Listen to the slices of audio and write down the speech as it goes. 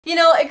You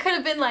know, it could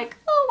have been like,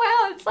 oh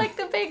wow, it's like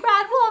the big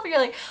bad wolf. You're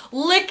like,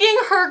 licking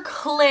her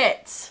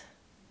clit.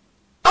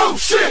 Oh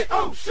shit!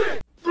 Oh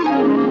shit!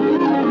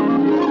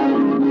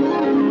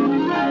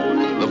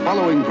 The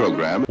following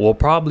program will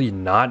probably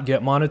not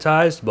get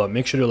monetized, but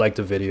make sure to like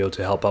the video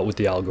to help out with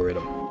the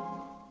algorithm.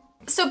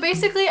 So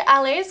basically,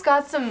 Ryleigh's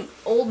got some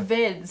old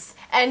vids,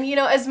 and you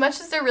know, as much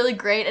as they're really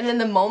great, and in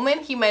the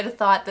moment he might have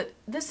thought that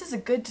this is a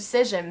good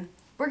decision.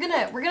 We're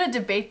gonna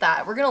debate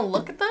that. We're gonna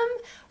look at them.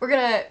 We're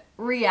gonna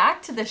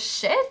react to the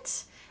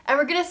shit, and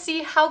we're gonna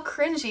see how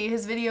cringy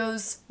his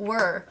videos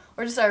were,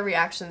 or just our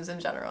reactions in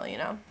general. You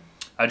know.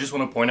 I just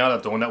want to point out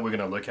that the one that we're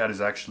gonna look at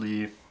is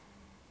actually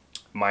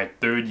my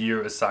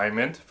third-year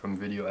assignment from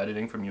video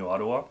editing from U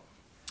Ottawa,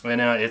 and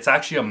it's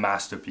actually a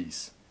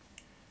masterpiece.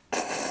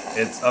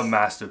 It's a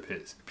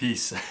masterpiece.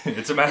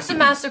 It's a masterpiece. It's a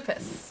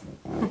masterpiece.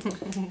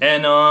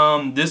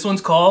 And this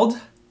one's called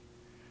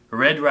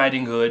Red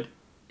Riding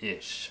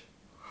Hood-ish.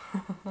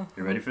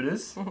 You ready for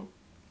this?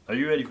 Are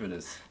you ready for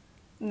this?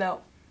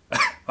 No.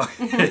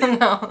 Okay.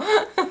 No.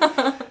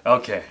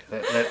 Okay,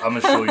 I'm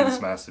gonna show you this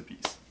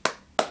masterpiece.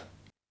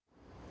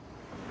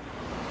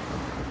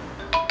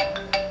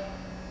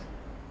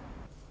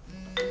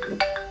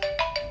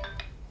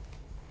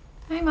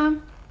 Hi,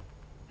 Mom.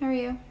 How are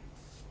you?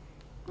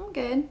 I'm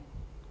good.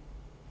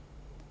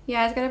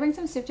 Yeah, I was gonna bring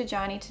some soup to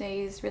Johnny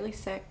today. He's really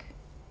sick.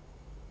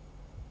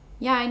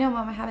 Yeah, I know,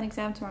 Mom. I have an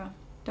exam tomorrow.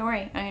 Don't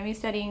worry. I'm gonna be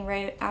studying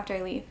right after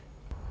I leave.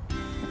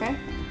 Okay?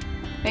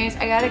 Anyways,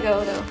 I gotta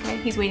go, though, okay?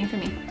 He's waiting for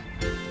me.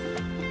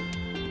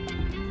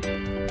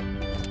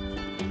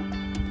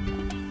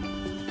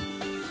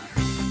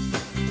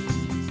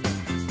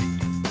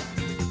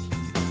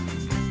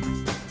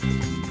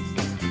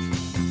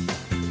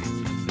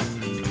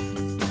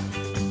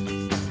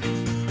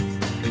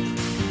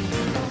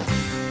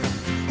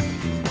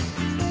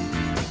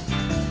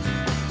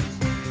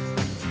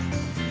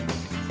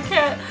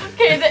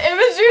 Okay, the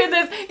imagery of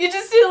this, you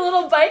just see a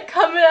little bite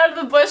coming out of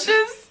the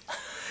bushes.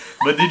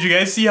 But did you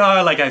guys see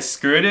how I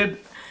skirted?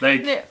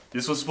 Like, yeah.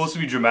 This was supposed to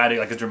be dramatic,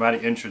 like a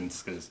dramatic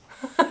entrance, because,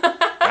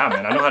 yeah,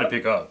 man, I know how to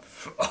pick up,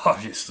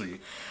 obviously.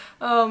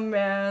 Oh,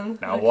 man.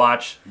 Now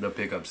watch the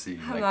pickup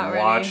scene. I'm like, not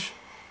watch.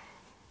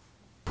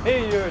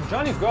 Hey, you're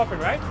Johnny's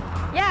girlfriend, right?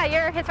 Yeah,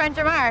 you're his friend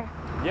Jamar.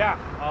 Yeah.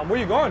 Where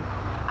you going?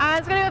 I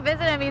was gonna go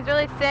visit him. He's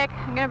really sick.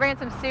 I'm gonna bring him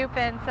some soup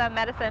and some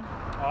medicine.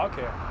 Oh,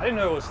 okay. I didn't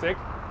know he was sick.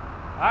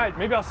 All right,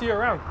 maybe I'll see you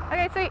around.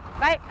 Okay, sweet.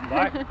 Bye.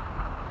 Bye.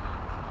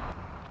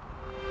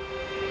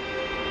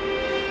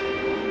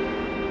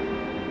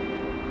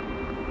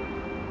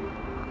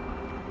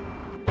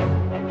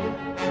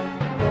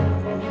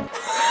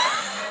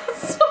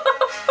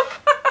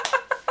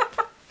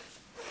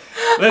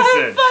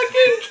 Listen. I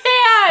fucking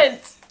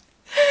can't.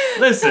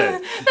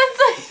 Listen. That's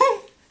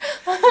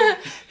like,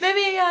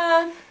 maybe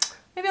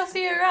I'll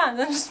see you around.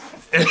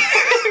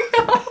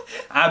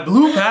 I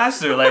blew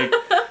past her. Like,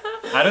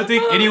 I don't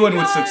think anyone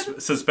would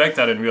suspect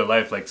that in real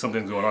life. Like,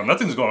 something's going on.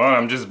 Nothing's going on.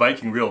 I'm just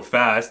biking real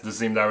fast the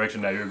same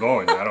direction that you're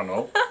going. I don't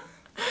know.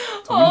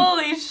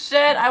 Holy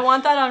shit! I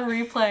want that on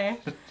replay.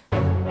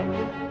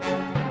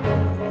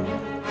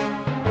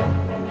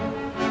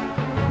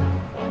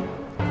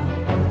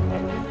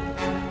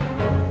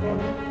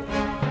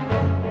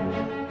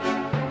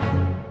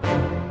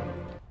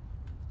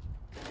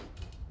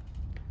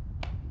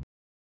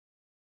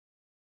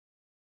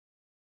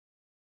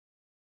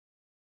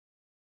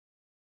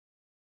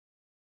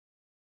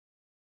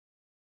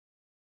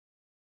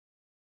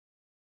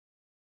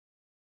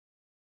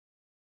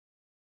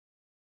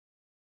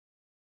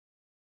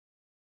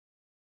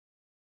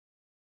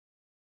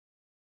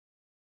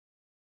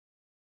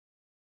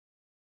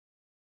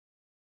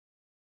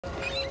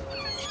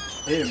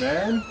 Hey,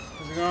 man.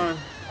 How's it going?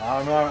 I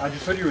don't know. I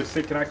just heard you were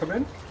sick. Can I come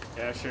in?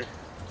 Yeah, sure.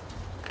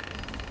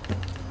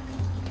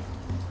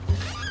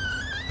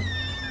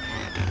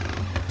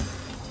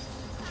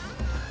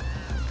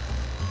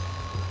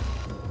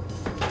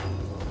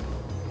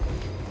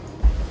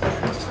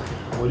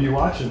 What are you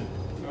watching?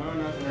 No,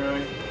 nothing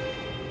really.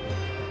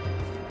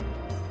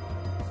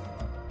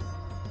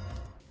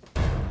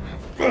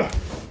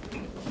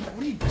 What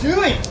are you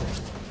doing?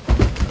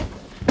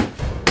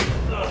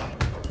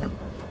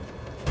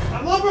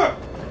 I love her!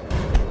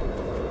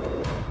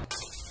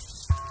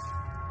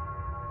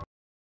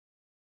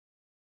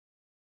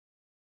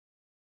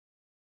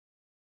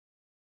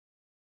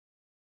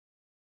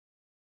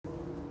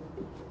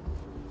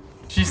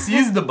 She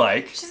sees the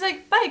bike. She's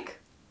like, bike.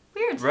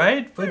 Weird.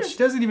 Right? But she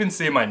doesn't even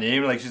say my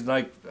name. Like, she's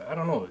like, I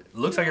don't know. It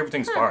looks like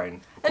everything's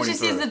fine. And she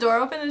sees the door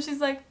open and she's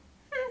like,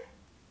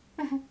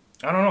 I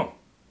don't know.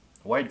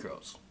 White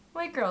girls.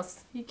 white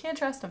girls. You can't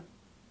trust them.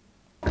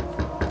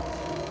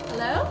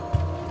 Hello?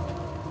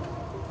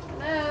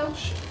 Hello?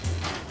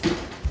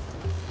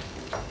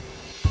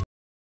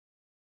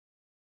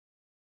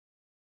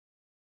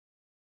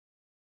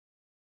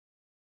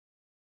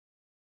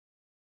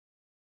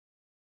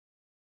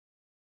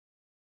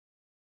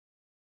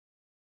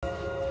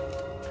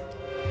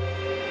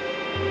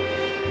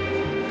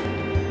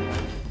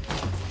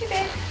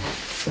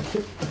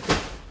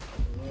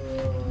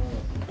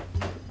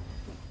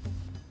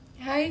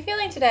 are you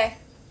feeling today?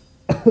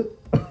 You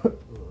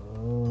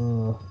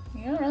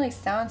don't really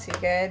sound too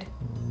good.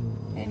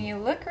 And you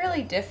look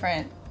really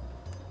different.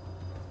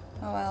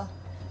 Oh well.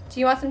 Do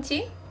you want some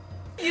tea?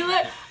 You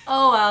look.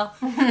 Oh well.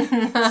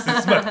 This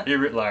is my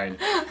favorite line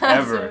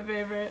ever. That's my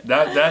favorite.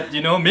 That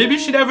you know, maybe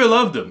she never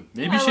loved him.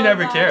 Maybe she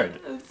never cared.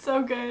 It's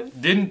so good.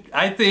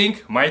 I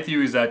think my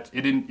theory is that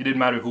it didn't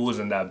matter who was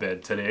in that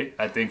bed today.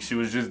 I think she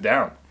was just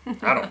down.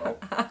 I don't know.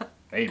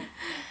 Maybe.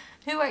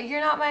 Who are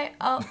you're not my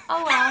oh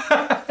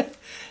well.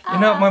 You're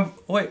not my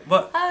wait,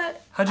 but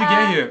how'd you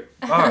get here?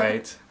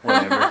 Alright,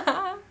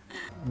 whatever.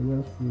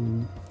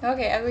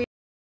 Okay, ugly.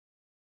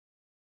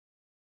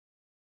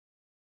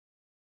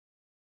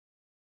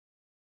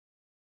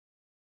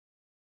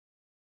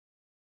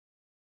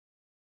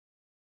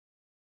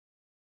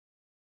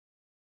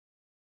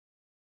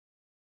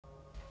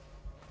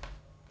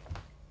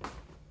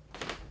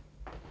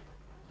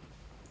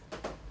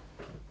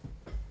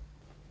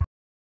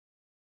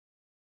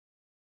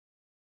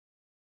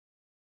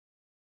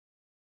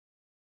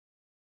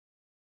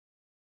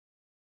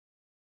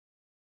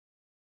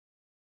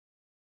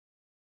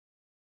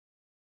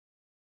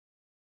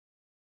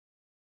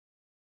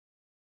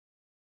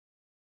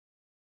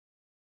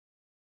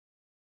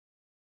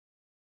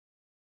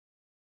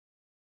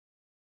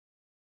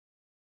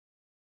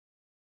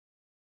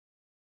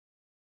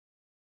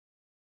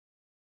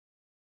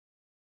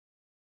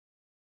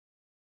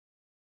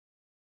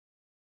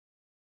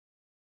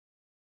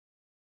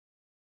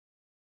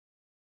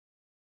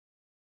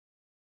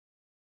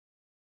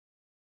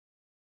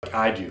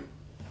 I do.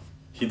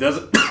 He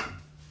doesn't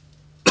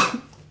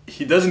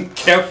he doesn't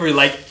care for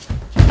like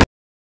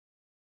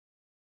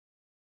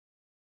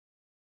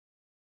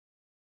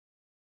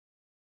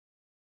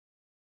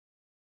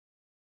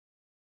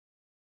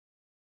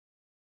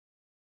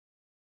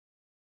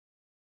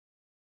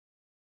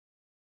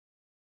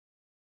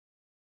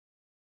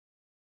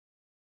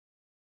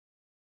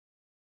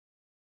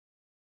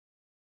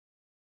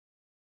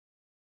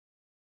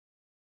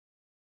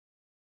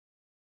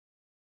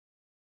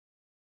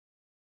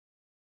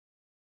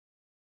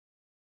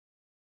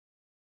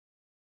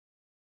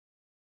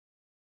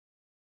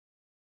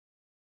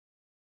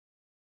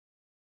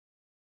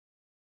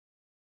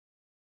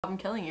I'm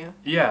killing you.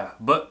 yeah,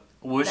 but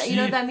was she You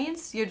know what that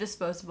means? You're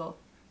disposable.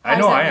 I How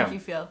know does that I make am. you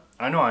feel?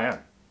 I know I am.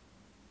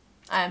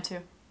 I am too.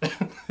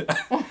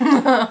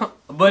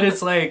 But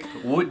it's like,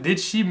 what did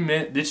she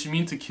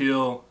mean to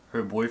kill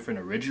her boyfriend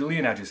originally,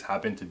 and I just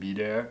happened to be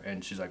there,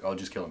 and she's like, I'll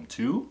just kill him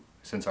too,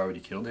 since I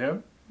already killed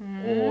him,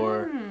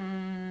 or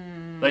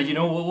like, you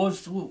know,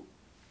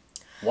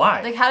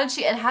 why? Like, how did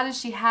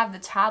she have the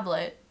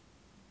tablet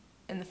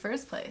in the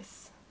first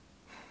place?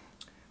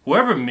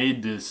 Whoever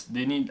made this,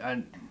 they need.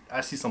 I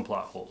see some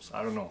plot holes.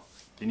 I don't know.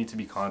 They need to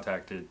be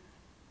contacted.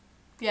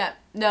 Yeah.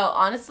 No,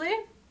 honestly,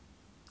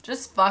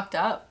 just fucked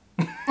up.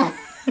 I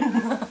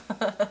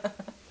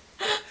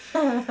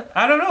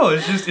don't know.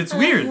 It's just, it's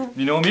weird.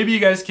 You know, maybe you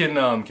guys can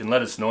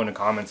let us know in the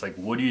comments, like,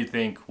 what do you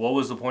think? What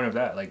was the point of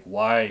that? Like,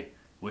 why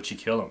would she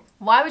kill him?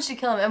 Why would she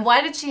kill him? And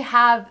why did she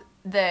have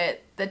the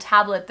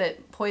tablet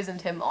that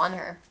poisoned him on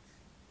her?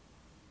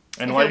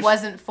 And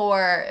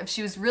if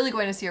she was really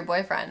going to see her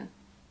boyfriend.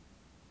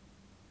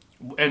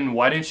 And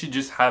why didn't she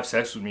just have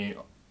sex with me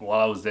while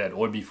I was dead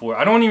or before?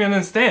 I don't even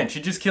understand. She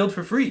just killed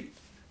for free.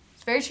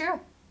 It's very true.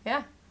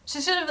 Yeah.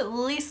 She should have at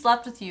least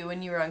slept with you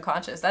when you were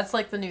unconscious. That's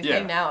like the new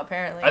thing now,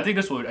 apparently. I think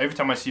that's what, every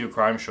time I see a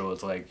crime show,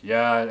 it's like,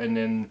 yeah, and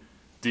then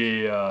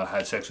they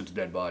had sex with the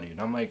dead body. And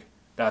I'm like,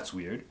 that's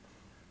weird.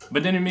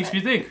 But then it makes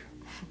me think,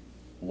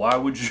 why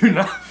would you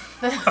not?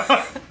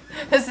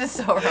 This is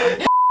so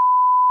wrong.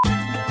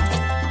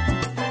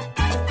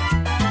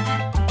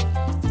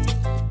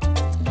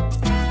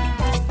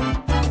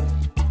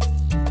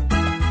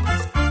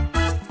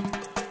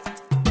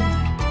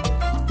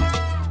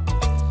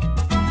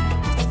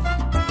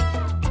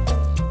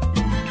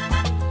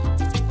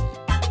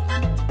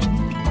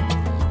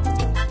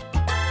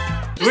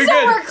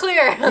 We're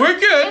clear. We're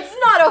good. It's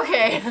not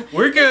okay.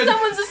 We're good. If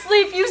someone's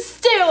asleep, you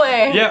stay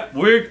away. Yeah,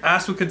 we're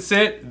asked for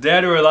consent,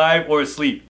 dead or alive or asleep.